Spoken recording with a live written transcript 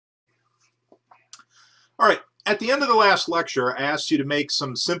All right, at the end of the last lecture, I asked you to make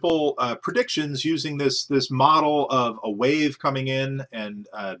some simple predictions using this model of a wave coming in and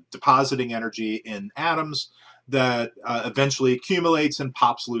depositing energy in atoms that eventually accumulates and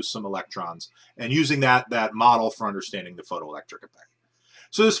pops loose some electrons, and using that model for understanding the photoelectric effect.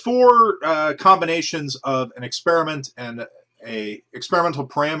 So there's four combinations of an experiment and a experimental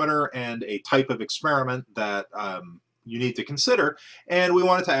parameter and a type of experiment that you need to consider. And we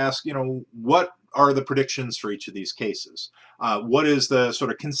wanted to ask, what are the predictions for each of these cases? What is the sort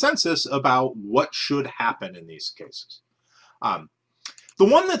of consensus about what should happen in these cases? The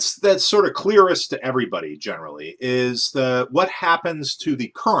one that's sort of clearest to everybody generally is what happens to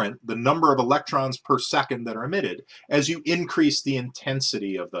the current, the number of electrons per second that are emitted as you increase the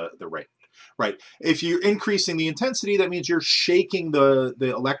intensity of the rate. Right. If you're increasing the intensity, that means you're shaking the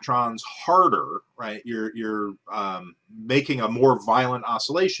electrons harder, right? You're making a more violent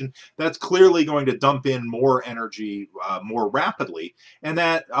oscillation. That's clearly going to dump in more energy more rapidly, and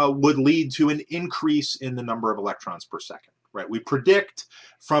that would lead to an increase in the number of electrons per second. Right. We predict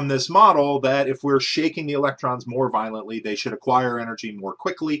from this model that if we're shaking the electrons more violently, they should acquire energy more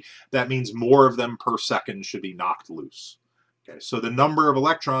quickly. That means more of them per second should be knocked loose. Okay, so the number of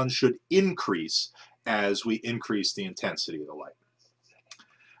electrons should increase as we increase the intensity of the light.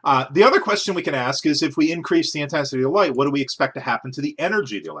 The other question we can ask is, if we increase the intensity of the light, what do we expect to happen to the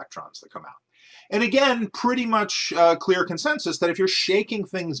energy of the electrons that come out? And again, pretty much clear consensus that if you're shaking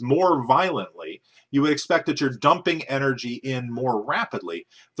things more violently, you would expect that you're dumping energy in more rapidly.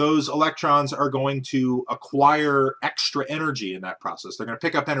 Those electrons are going to acquire extra energy in that process. They're going to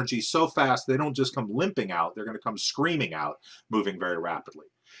pick up energy so fast they don't just come limping out, they're going to come screaming out, moving very rapidly.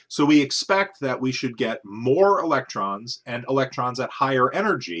 So we expect that we should get more electrons and electrons at higher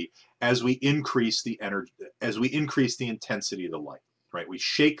energy as we increase the energy, as we increase the intensity of the light. Right? We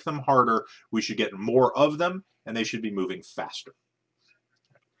shake them harder, we should get more of them, and they should be moving faster.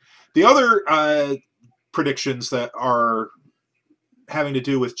 The other predictions that are having to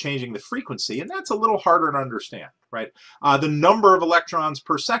do with changing the frequency, and that's a little harder to understand, right? The number of electrons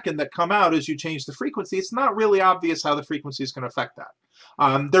per second that come out as you change the frequency, it's not really obvious how the frequency is going to affect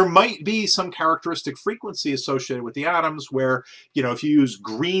that. There might be some characteristic frequency associated with the atoms where, if you use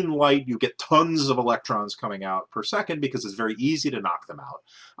green light, you get tons of electrons coming out per second because it's very easy to knock them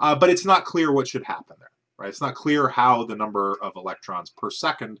out. But it's not clear what should happen there. Right? It's not clear how the number of electrons per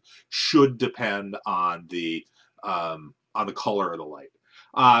second should depend on the color of the light.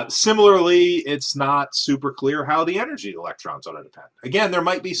 Similarly, it's not super clear how the energy of the electrons ought to depend. Again, there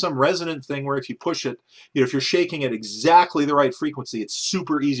might be some resonant thing where if you push it, if you're shaking at exactly the right frequency, it's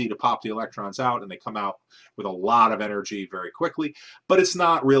super easy to pop the electrons out and they come out with a lot of energy very quickly. But it's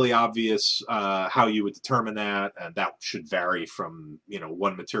not really obvious how you would determine that, and that should vary from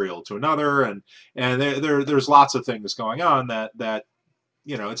one material to another, and there's lots of things going on that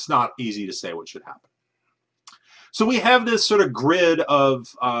it's not easy to say what should happen. So we have this sort of grid of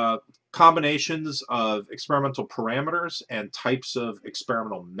combinations of experimental parameters and types of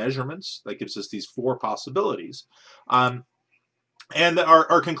experimental measurements that gives us these four possibilities. And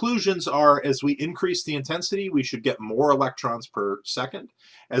our conclusions are, as we increase the intensity, we should get more electrons per second.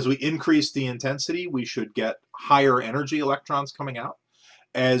 As we increase the intensity, we should get higher energy electrons coming out.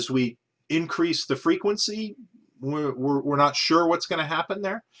 As we increase the frequency, we're not sure what's going to happen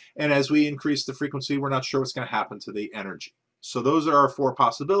there. And as we increase the frequency, we're not sure what's going to happen to the energy. So those are our four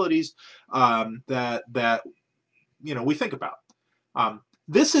possibilities that we think about.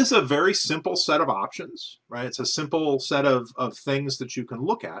 This is a very simple set of options, right? It's a simple set of things that you can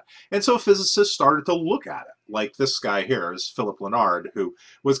look at. And so physicists started to look at it. Like this guy here is Philip Lenard, who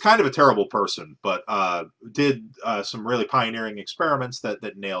was kind of a terrible person, but did some really pioneering experiments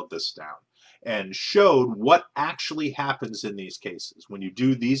that nailed this down and showed what actually happens in these cases. When you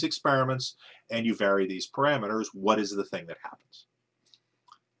do these experiments and you vary these parameters, what is the thing that happens?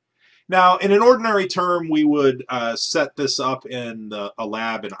 Now, in an ordinary term, we would set this up in a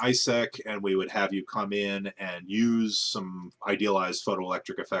lab in ISC, and we would have you come in and use some idealized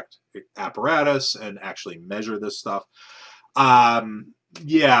photoelectric effect apparatus and actually measure this stuff.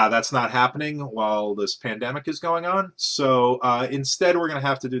 Yeah, that's not happening while this pandemic is going on. So instead, we're going to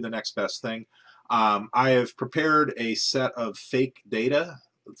have to do the next best thing. I have prepared a set of fake data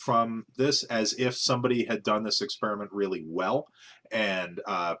from this as if somebody had done this experiment really well and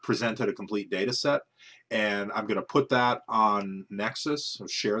presented a complete data set. And I'm going to put that on Nexus, so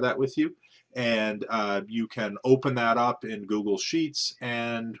share that with you. And you can open that up in Google Sheets,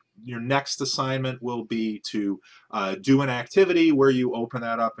 and your next assignment will be to do an activity where you open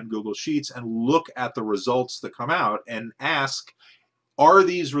that up in Google Sheets and look at the results that come out and ask, are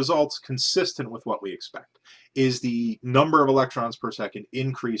these results consistent with what we expect? Is the number of electrons per second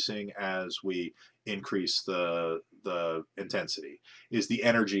increasing as we increase the intensity? Is the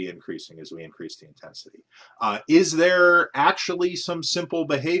energy increasing as we increase the intensity? Is there actually some simple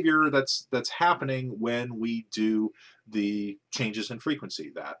behavior that's happening when we do the changes in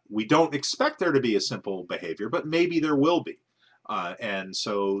frequency that we don't expect there to be a simple behavior, but maybe there will be? And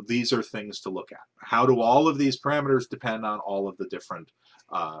so these are things to look at. How do all of these parameters depend on all of the different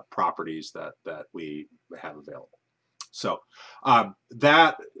properties that we have available? So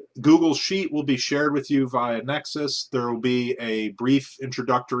that Google Sheet will be shared with you via Nexus. There will be a brief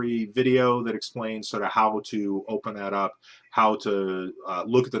introductory video that explains sort of how to open that up, how to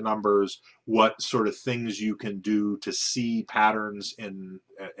look at the numbers, what sort of things you can do to see patterns in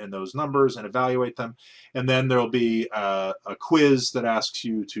those numbers and evaluate them. And then there'll be a quiz that asks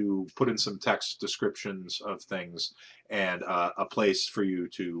you to put in some text descriptions of things, and a place for you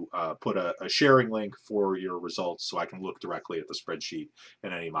to put a sharing link for your results so I can look directly at the spreadsheet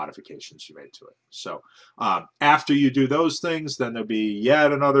and any modifications you made to it. So after you do those things, then there'll be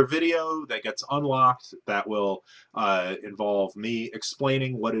yet another video that gets unlocked that will involve me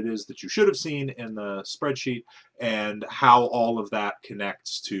explaining what it is that you should have seen in the spreadsheet and how all of that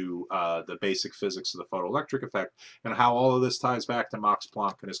connects to the basic physics of the photoelectric effect, and how all of this ties back to Max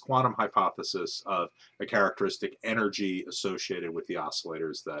Planck and his quantum hypothesis of a characteristic energy associated with the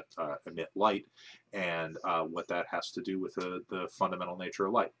oscillators that emit light, and what that has to do with the fundamental nature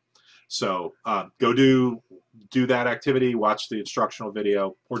of light. So go do that activity, watch the instructional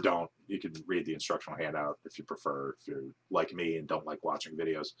video, or don't. You can read the instructional handout if you prefer, if you're like me and don't like watching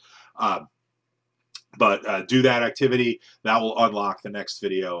videos. But do that activity. That will unlock the next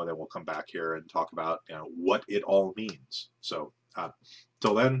video, and then we'll come back here and talk about what it all means. So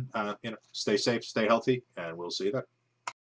till then, stay safe, stay healthy, and we'll see you then.